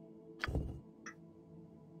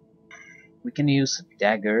 We can use a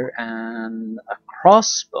dagger and a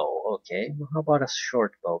crossbow. Okay, well, how about a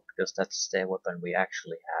short bow? Because that's the weapon we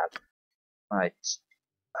actually have. Right.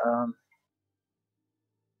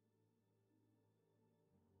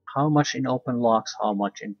 How much in open locks, how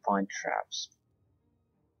much in find traps?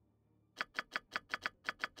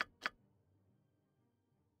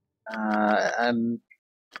 I'm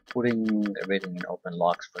putting everything in open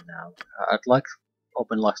locks for now. I'd like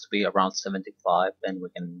open locks to be around 75, then we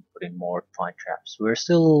can put in more find traps. We're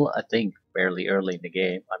still, I think, fairly early in the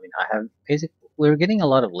game. I mean, we're getting a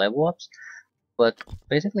lot of level ups, but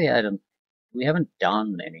basically we haven't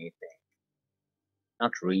done anything.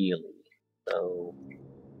 Not really. So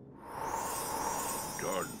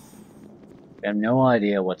Jordan. we have no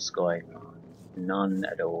idea what's going on. None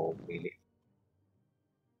at all, really.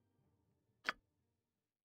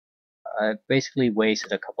 I basically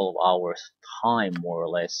wasted a couple of hours time, more or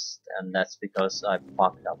less, and that's because I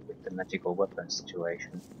fucked up with the magical weapon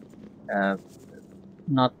situation.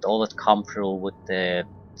 Not all that comfortable with the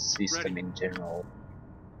system in general.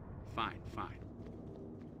 Fine, fine.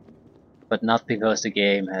 But not because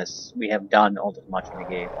we have done all that much in the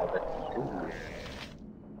game, all that. Ooh.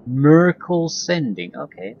 Miracle sending,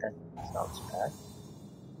 okay, that sounds bad.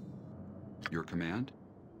 Your command?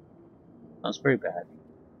 Sounds very bad.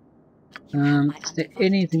 Is there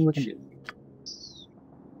anything we can do?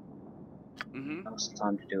 Now's the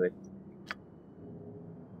time to do it.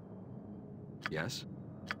 Yes?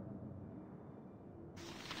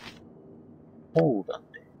 Hold on.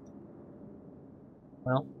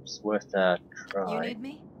 Well, it's worth a try. You need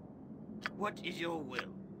me? What is your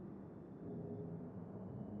will?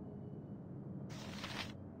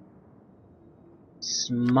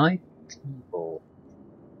 Smite people.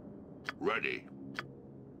 Ready.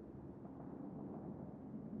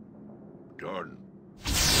 Jordan.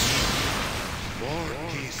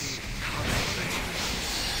 Mortis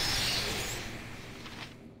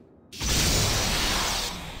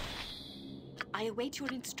I await your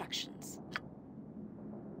instructions.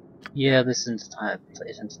 Yeah, this isn't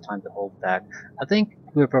time to hold back. I think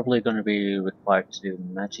we're probably going to be required to do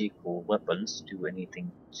magical weapons, do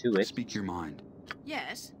anything to it. Speak your mind.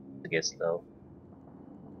 Yes. I guess though.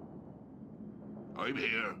 I'm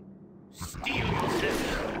here. Steel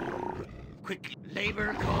yourself. Quick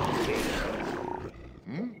labor calls me.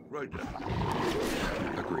 Right then.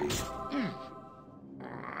 Agreed.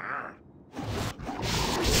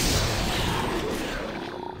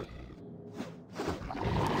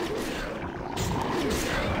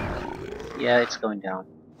 Yeah, it's going down.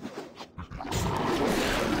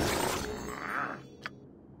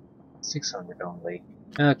 600 only.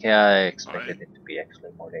 Okay, I expected it to be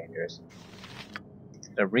actually more dangerous.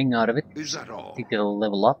 Get a ring out of it. Is that all? You get a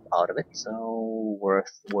level up out of it, so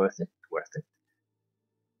worth it.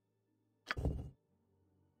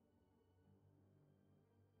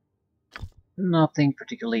 Nothing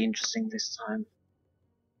particularly interesting this time.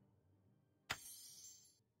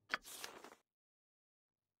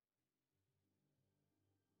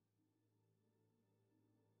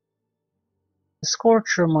 The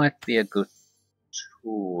Scorcher might be a good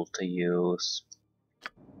tool to use.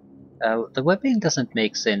 The weapon doesn't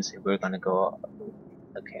make sense if we're gonna go.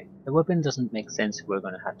 Okay, the weapon doesn't make sense if we're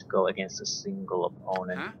gonna have to go against a single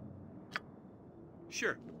opponent. Huh?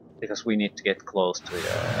 Sure. Because we need to get close to it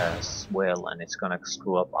as well, and it's gonna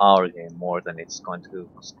screw up our game more than it's going to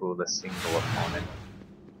screw the single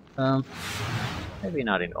opponent. Maybe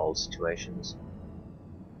not in all situations.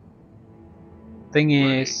 Thing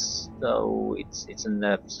is, though, it's in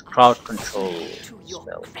the crowd control To your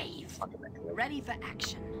spell, grave. fundamentally. Ready for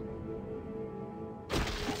action.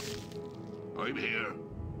 I'm here.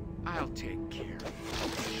 I'll take care.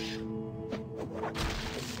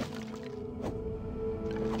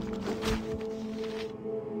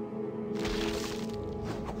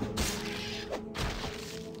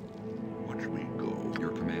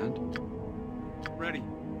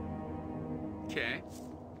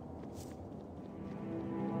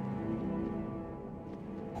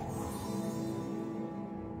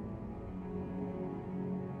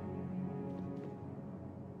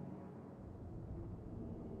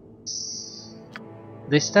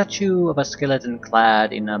 The statue of a skeleton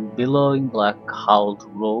clad in a billowing black cowled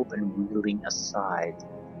robe and wielding a scythe.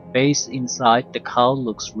 Face inside, the cowl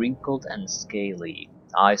looks wrinkled and scaly.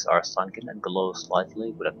 Eyes are sunken and glow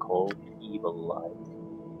slightly with a cold, evil light.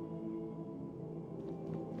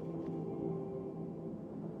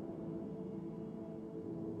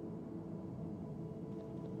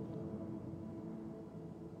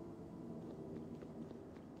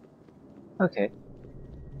 Okay.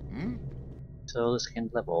 So let's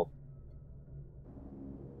get level.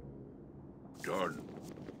 Done.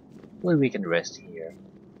 Well, we can rest here.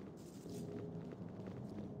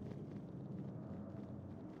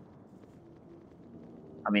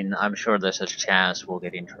 I mean, I'm sure there's a chance we'll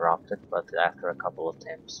get interrupted, but after a couple of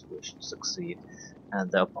attempts we should succeed. And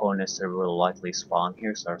the opponents that will likely spawn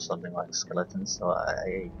here are something like skeletons, so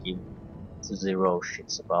I give zero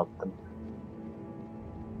shits about them.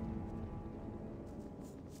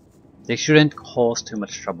 They shouldn't cause too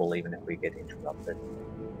much trouble even if we get interrupted.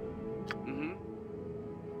 Mm-hmm.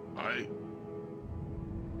 Aye.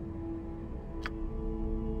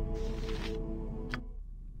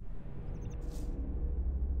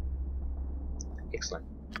 Excellent.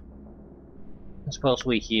 I suppose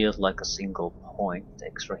we healed like a single point.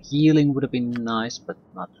 Extra healing would have been nice, but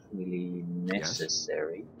not really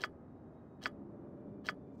necessary.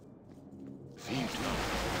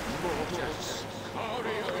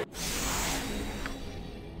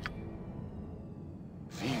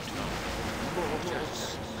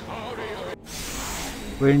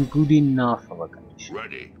 We're in good enough of a condition.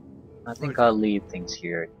 Ready. I think I'll leave things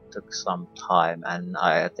here. It took some time, and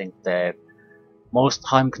I think the most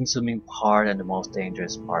time-consuming part and the most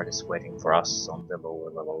dangerous part is waiting for us on the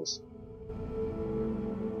lower levels.